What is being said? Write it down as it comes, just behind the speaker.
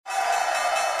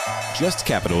Just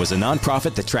Capital is a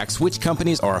nonprofit that tracks which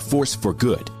companies are a force for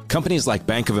good. Companies like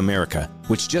Bank of America,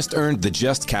 which just earned the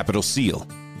Just Capital seal.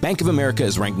 Bank of America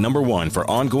is ranked number 1 for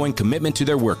ongoing commitment to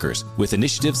their workers with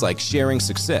initiatives like Sharing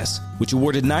Success, which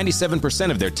awarded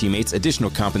 97% of their teammates additional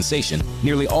compensation,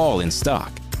 nearly all in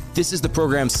stock. This is the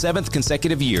program's 7th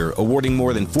consecutive year, awarding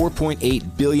more than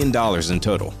 $4.8 billion in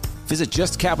total. Visit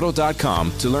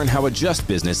justcapital.com to learn how a just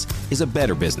business is a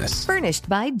better business. Furnished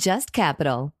by Just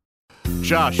Capital.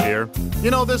 Josh here.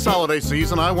 You know, this holiday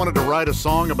season, I wanted to write a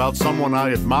song about someone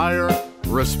I admire,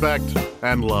 respect,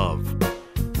 and love.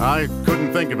 I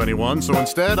couldn't think of anyone, so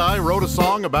instead I wrote a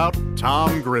song about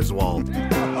Tom Griswold.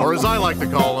 Or as I like to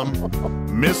call him,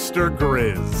 Mr.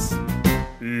 Grizz.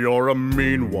 You're a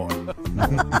mean one,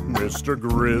 Mr.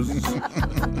 Grizz.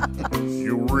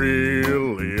 You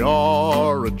really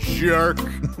are a jerk.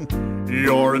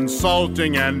 You're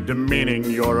insulting and demeaning.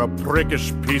 You're a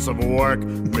prickish piece of work,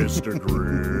 Mr.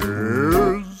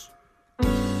 Grizz.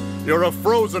 You're a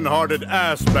frozen-hearted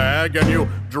ass bag, and you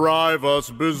drive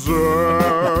us berserk.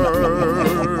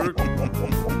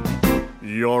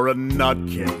 You're a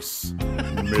nutcase,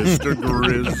 Mr.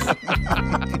 Grizz.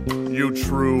 You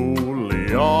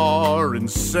truly are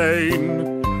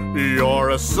insane. You're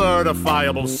a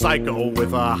certifiable psycho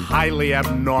with a highly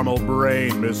abnormal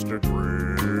brain, Mr.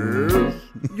 Grizz.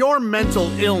 Your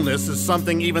mental illness is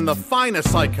something even the finest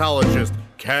psychologist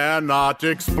cannot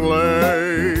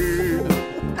explain.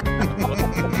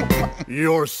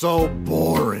 You're so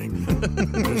boring,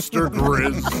 Mr.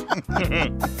 Grizz.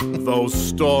 Those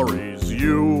stories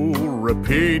you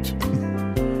repeat,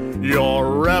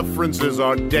 your references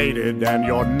are dated and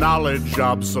your knowledge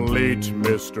obsolete,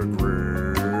 Mr.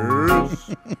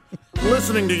 Grizz.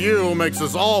 Listening to you makes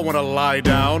us all want to lie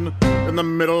down in the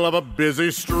middle of a busy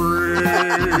street.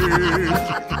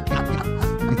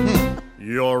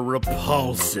 You're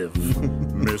repulsive,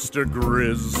 Mr.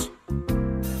 Grizz.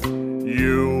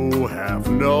 You have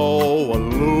no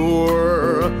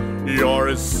allure. You're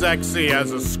as sexy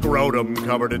as a scrotum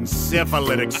covered in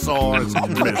syphilitic sores,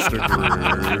 Mr.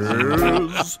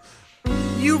 Grizz.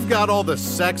 You've got all the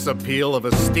sex appeal of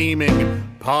a steaming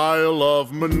pile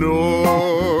of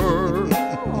manure.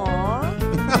 Aww.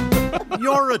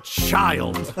 You're a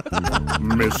child,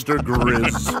 Mr.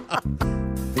 Grizz.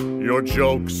 Your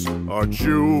jokes are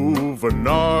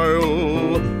juvenile.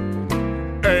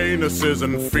 Anuses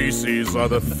and feces are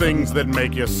the things that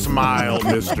make you smile,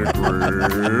 Mr.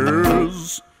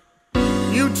 Grizz.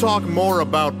 You talk more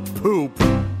about poop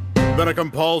than a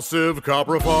compulsive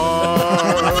coprophile.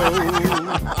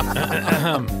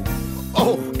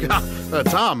 Oh, God.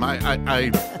 Tom, I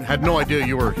had no idea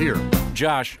you were here.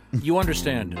 Josh, you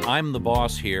understand, I'm the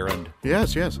boss here, and...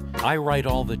 Yes. I write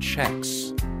all the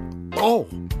checks.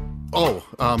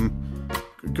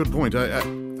 Good point.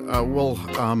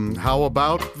 How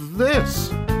about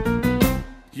this?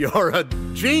 You're a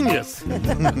genius,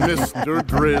 Mr.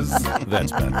 Grizz.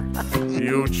 That's better.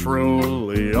 You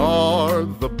truly are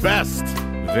the best.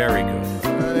 Very good.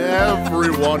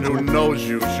 Everyone who knows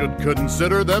you should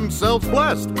consider themselves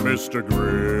blessed, Mr.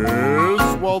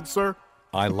 Griswold, sir.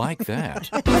 I like that.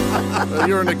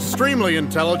 You're an extremely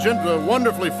intelligent,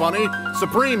 wonderfully funny,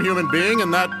 supreme human being,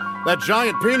 and that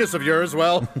giant penis of yours,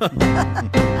 well,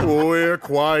 we're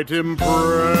quite impressed.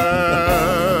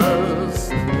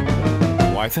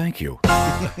 Why, thank you.